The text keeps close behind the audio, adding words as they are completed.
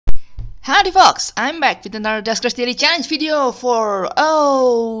Howdy folks, I'm back with another Duskers Daily challenge video for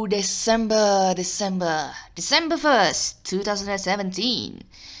December 1st, 2017.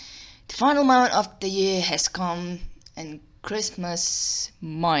 The final month of the year has come and Christmas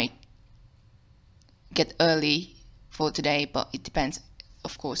might get early for today, but it depends,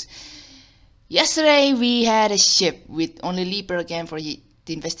 of course. Yesterday we had a ship with only Leaper again for the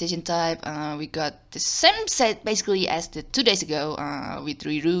infestation type. We got the same set basically as the 2 days ago with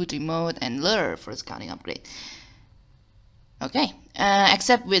reroute, remote, and lure for the scouting upgrade. Okay,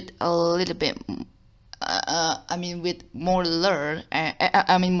 except with a little bit, with more lure,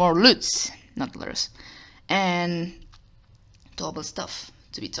 more loots, not lures, and double stuff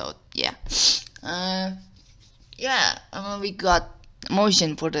to be told. Yeah, we got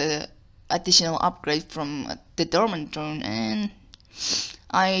motion for the additional upgrade from the dormant drone, and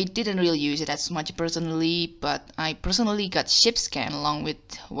I didn't really use it as much personally, but I personally got ship scan along with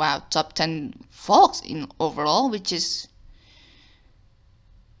top 10 folks in overall, which is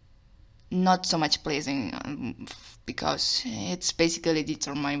not so much pleasing because it's basically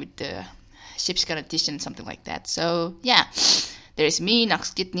determined with the ship scan addition, something like that. So yeah, there's me,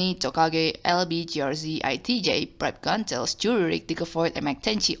 Nox Kidney, Tokage, LB, GRZ, ITJ, Prep Guntails, Jurik, Dicovoid, and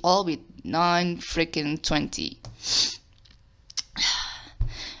McTenchi, all with 9/20.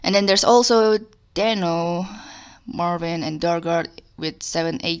 And then there's also Dano, Marvin, and Dargard with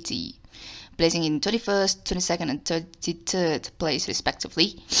 780, placing in 21st, 22nd, and 33rd place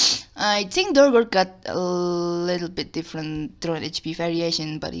respectively. I think Dargard got a little bit different drone HP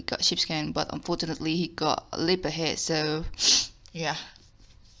variation, but he got ship scan, but unfortunately he got a leap ahead, so yeah,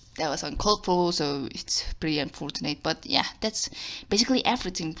 that was uncalled for, so it's pretty unfortunate. But yeah, that's basically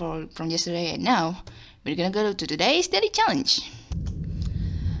everything from yesterday, and now we're gonna go to today's daily challenge.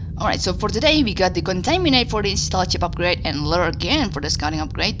 Alright, so for today we got the Contaminate for the install chip upgrade and Lure again for the scouting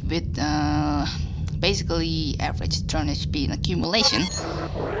upgrade with basically average drone HP and accumulation.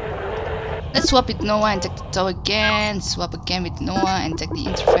 Let's swap with Noah and take the tow again, swap again with Noah and take the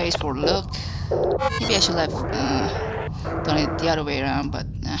interface for look. Maybe I should have done it the other way around, but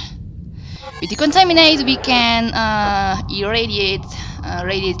with the Contaminate we can irradiate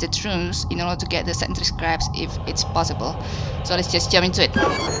the rooms in order to get the sentry scraps if it's possible. So let's just jump into it.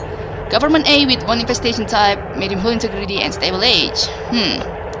 Government A with 1 infestation type, medium hull integrity, and stable age.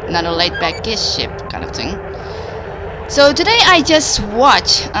 Another laid-back-ish ship kind of thing. So today I just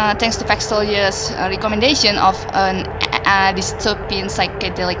watched, thanks to Paxtolia's recommendation of an dystopian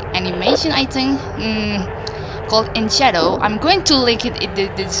psychedelic animation, I think, called In Shadow. I'm going to link it in the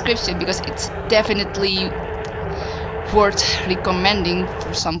description because it's definitely worth recommending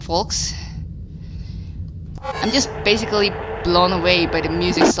for some folks. I'm just basically blown away by the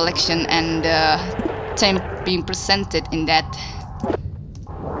music selection and theme being presented in that.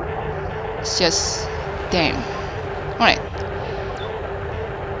 It's just damn. Alright.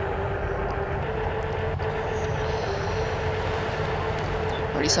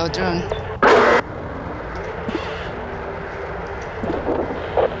 Already saw a drone.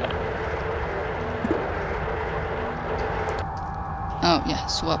 Oh yeah,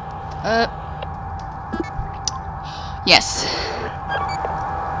 swap. Yes.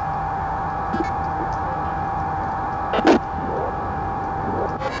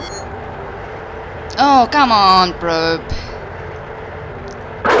 Oh, come on, probe.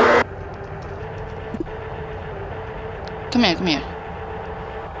 Come here, come here.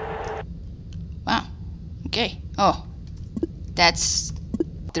 Wow. Okay. Oh, that's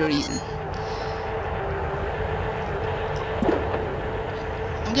the reason.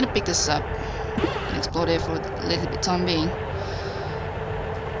 I'm gonna pick this up and explore it for a little bit time being.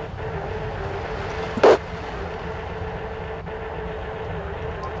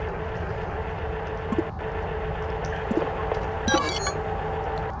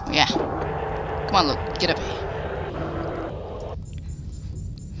 Yeah. Come on, look, get up here.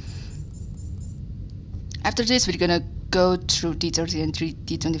 After this, we're gonna go through D30 and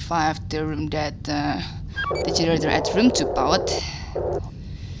D25, the room that the generator at room 2 powered.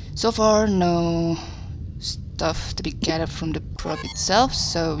 So far, no stuff to be gathered from the probe itself,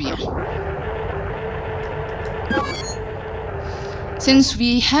 so yeah. Since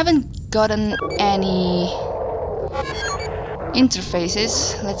we haven't gotten any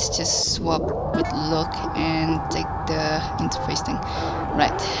interfaces, let's just swap with look and take the interface thing.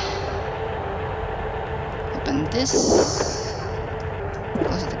 Right. Open this.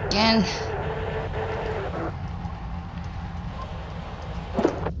 Close it again.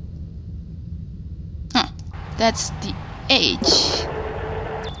 That's the age.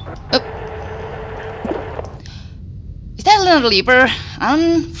 Oh. Is that a another leaper.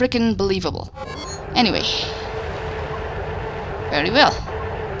 Unfreaking believable. Anyway. Very well.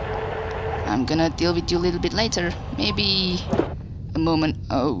 I'm gonna deal with you a little bit later. Maybe a moment.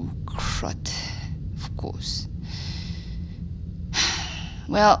 Oh, crud. Of course.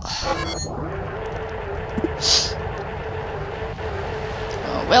 Well.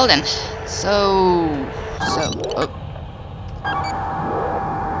 Oh, well then. Oh.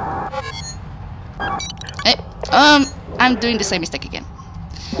 Hey, I'm doing the same mistake again.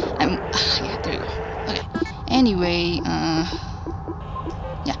 Yeah, there you go. Okay. Anyway,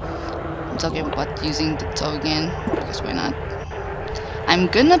 yeah, I'm talking about using the toe again, because why not? I'm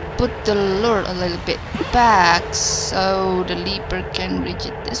gonna put the lure a little bit back so the leaper can reach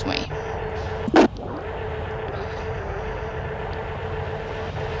it this way.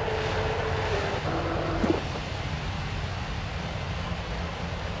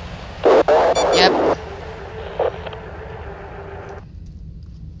 Yep.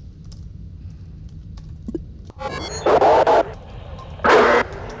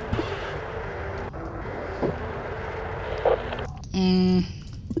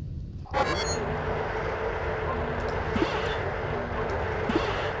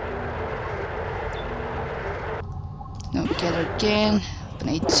 No, get her again. Open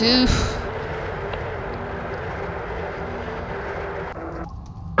A2.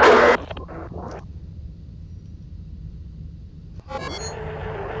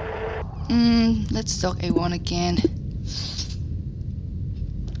 Let's talk A1 again.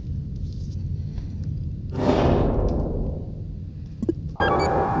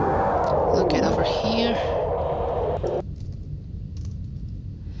 Look at over here.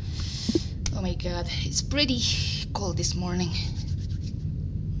 Oh my god, it's pretty cold this morning.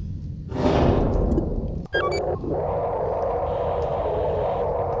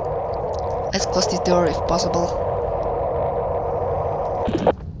 Let's close this door if possible.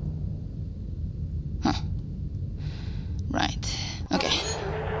 Huh. Right. Okay.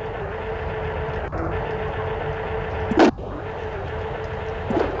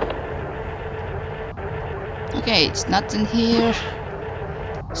 Okay, it's not in here.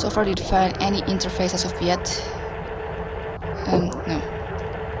 So far, did you find any interface as of yet? No.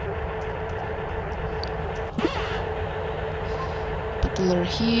 Put the lure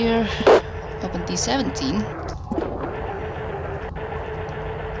here. Open D17.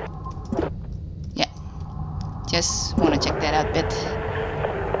 Yeah. Just wanna check that out a bit.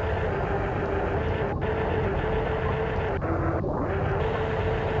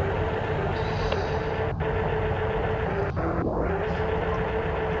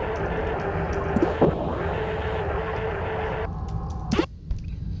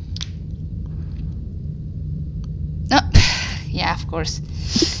 Yeah, of course.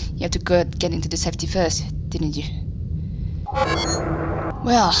 You have to get into the safety first, didn't you?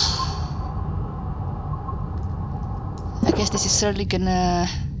 Well, I guess this is certainly gonna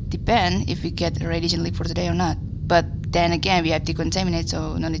depend if we get a radiation leak for today or not. But then again, we have decontaminate,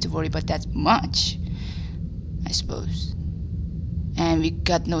 so no need to worry about that much, I suppose. And we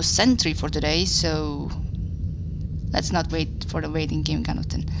got no sentry for today, so let's not wait for the waiting game kind of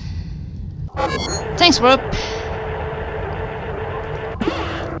thing. Thanks, Rob.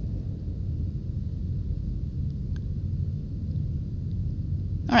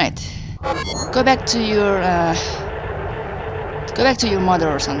 Alright, go back to your mother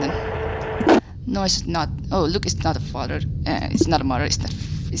or something. No, it's not. Oh, look, it's not a father. It's not a mother. It's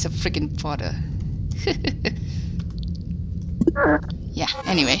a freaking father. Yeah.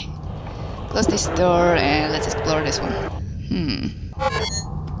 Anyway, close this door and let's explore this one.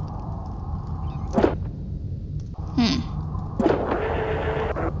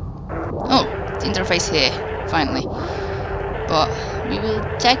 Oh, the interface here, finally. But we will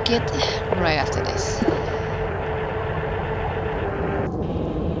check it right after this.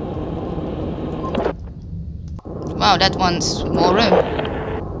 Wow, that one's small room.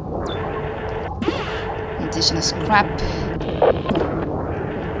 Additional scrap.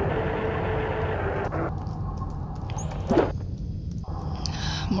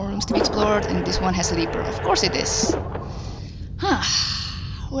 More rooms to be explored, and this one has a leaper. Of course it is.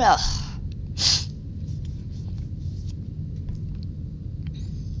 Well.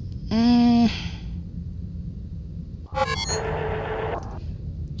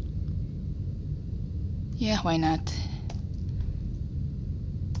 Yeah, why not?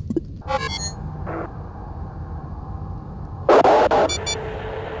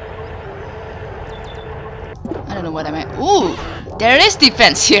 I don't know what I meant. Ooh, there is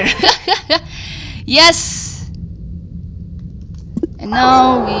defense here. Yes. And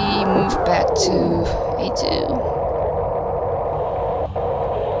now we move back to A2.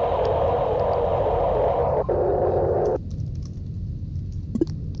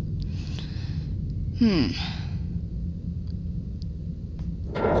 Right.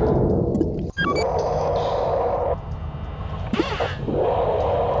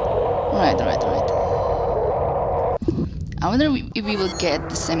 I wonder if we will get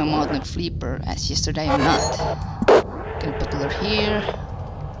the same amount of flipper as yesterday or not. Can put her here.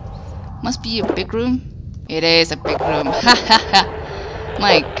 Must be a big room. It is a big room.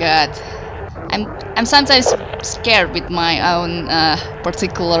 My god. I'm sometimes scared with my own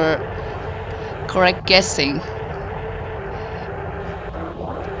particular correct guessing.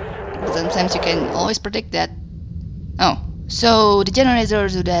 But sometimes you can always predict that. Oh, so the generator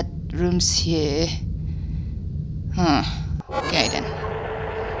to that room's here. Huh. Okay then.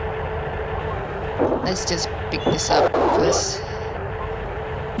 Let's just pick this up first.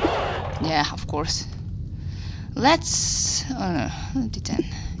 Yeah, of course. Let's... oh no, D10.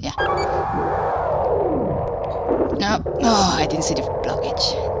 Yeah. No. Oh, I didn't see the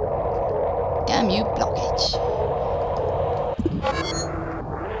blockage. Damn you, blockage.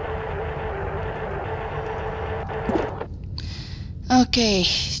 Okay,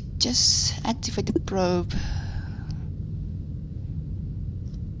 just activate the probe.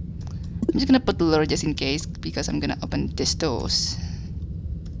 I'm just gonna put the lure just in case, because I'm gonna open these doors.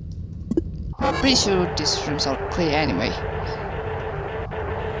 I'm pretty sure these rooms are clear anyway.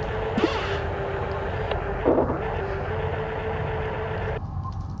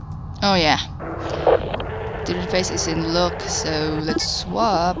 Oh yeah, the interface is in lock, so let's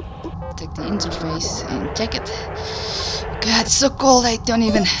swap. Take the interface and check it. God, it's so cold, I don't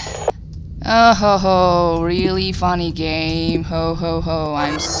even... Oh ho ho, really funny game. Ho ho ho,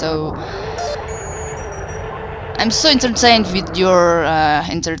 I'm so entertained with your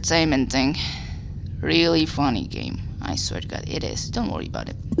entertainment thing. Really funny game. I swear to God, it is. Don't worry about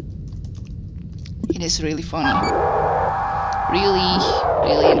it. It is really funny. Really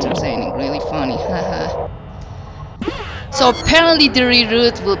entertaining. Really funny. Haha. So apparently the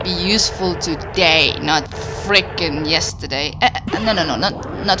reroute will be useful today, not frickin' yesterday. No,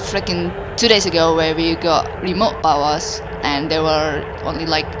 not frickin' 2 days ago, where we got remote powers and there were only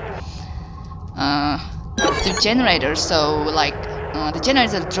like 2 generators. So like the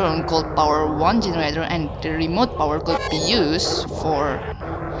generator drone could power 1 generator, and the remote power could be used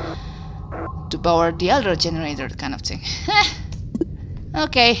to power the other generator, kind of thing.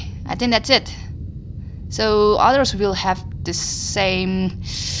 Okay, I think that's it. So others will have the same...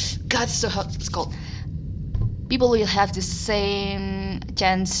 God, it's so hot, it's cold. People will have the same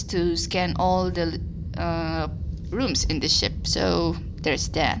chance to scan all the rooms in the ship. So there's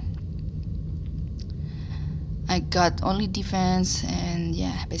that. I got only defense, and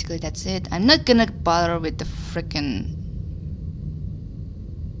yeah, basically that's it. I'm not gonna bother with the frickin'...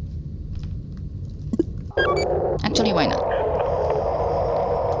 Actually, why not?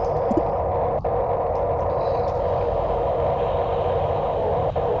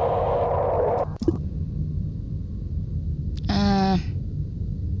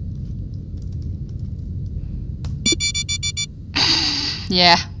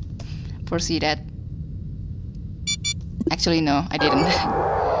 Yeah, foresee that. Actually, no, I didn't.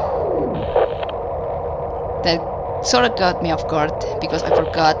 That sort of got me off guard, because I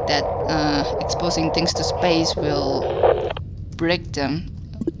forgot that exposing things to space will break them.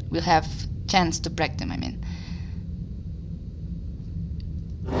 We'll have chance to break them, I mean.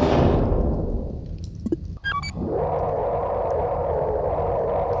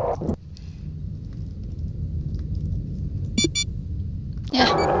 Yeah,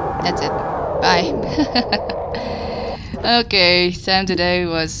 that's it. Bye. Okay, time today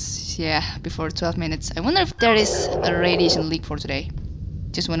was, yeah, before 12 minutes. I wonder if there is a radiation leak for today.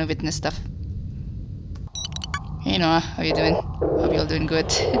 Just want to witness stuff. Hey Noah, how you doing? Hope you're doing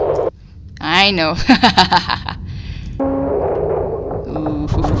good. I know. Ooh.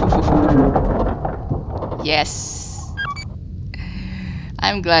 Yes.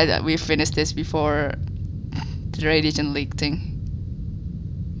 I'm glad that we finished this before the radiation leak thing.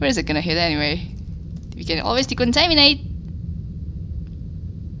 Where is it gonna hit anyway? We can always decontaminate.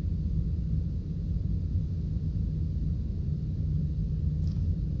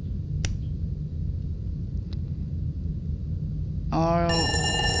 Or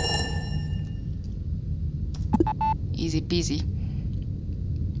easy peasy.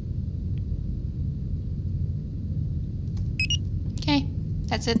 Okay,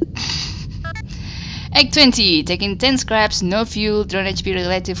 that's it. Egg 20, taking 10 scraps, no fuel, drone HP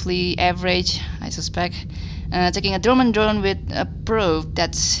relatively average, I suspect. Taking a Dorman drone with a probe,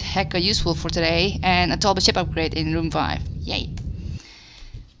 that's hecka useful for today, and a Talbot ship upgrade in room 5. Yay.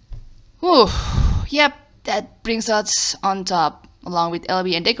 Whew, yep, that brings us on top, along with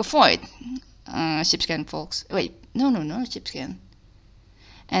LB and Deco Void. Shipscan folks. Wait, no, Shipscan.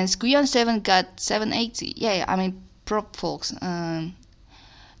 And Squeon7 got 780. Yeah, I mean prop folks. Didn't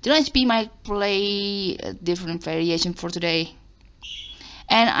HP might play a different variation for today.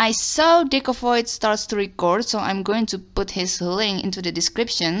 And I saw Decovoid starts to record, so I'm going to put his link into the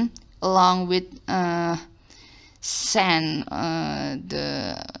description along with San.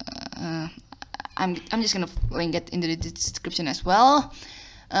 I'm just gonna link it into the description as well.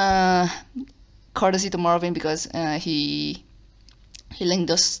 Courtesy to Marvin because he linked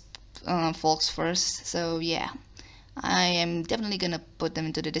those folks first. So yeah, I am definitely gonna put them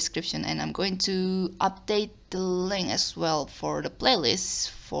into the description, and I'm going to update the link as well for the playlist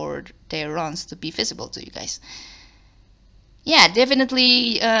for their runs to be visible to you guys. Yeah,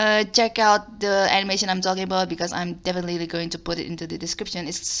 definitely check out the animation I'm talking about because I'm definitely going to put it into the description.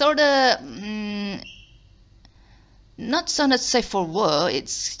 It's sort of not so much safe for work.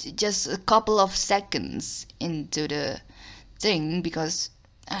 It's just a couple of seconds into the thing because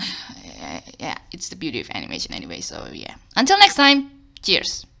yeah, it's the beauty of animation anyway. So yeah, until next time,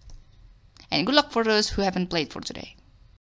 cheers, and good luck for those who haven't played for today.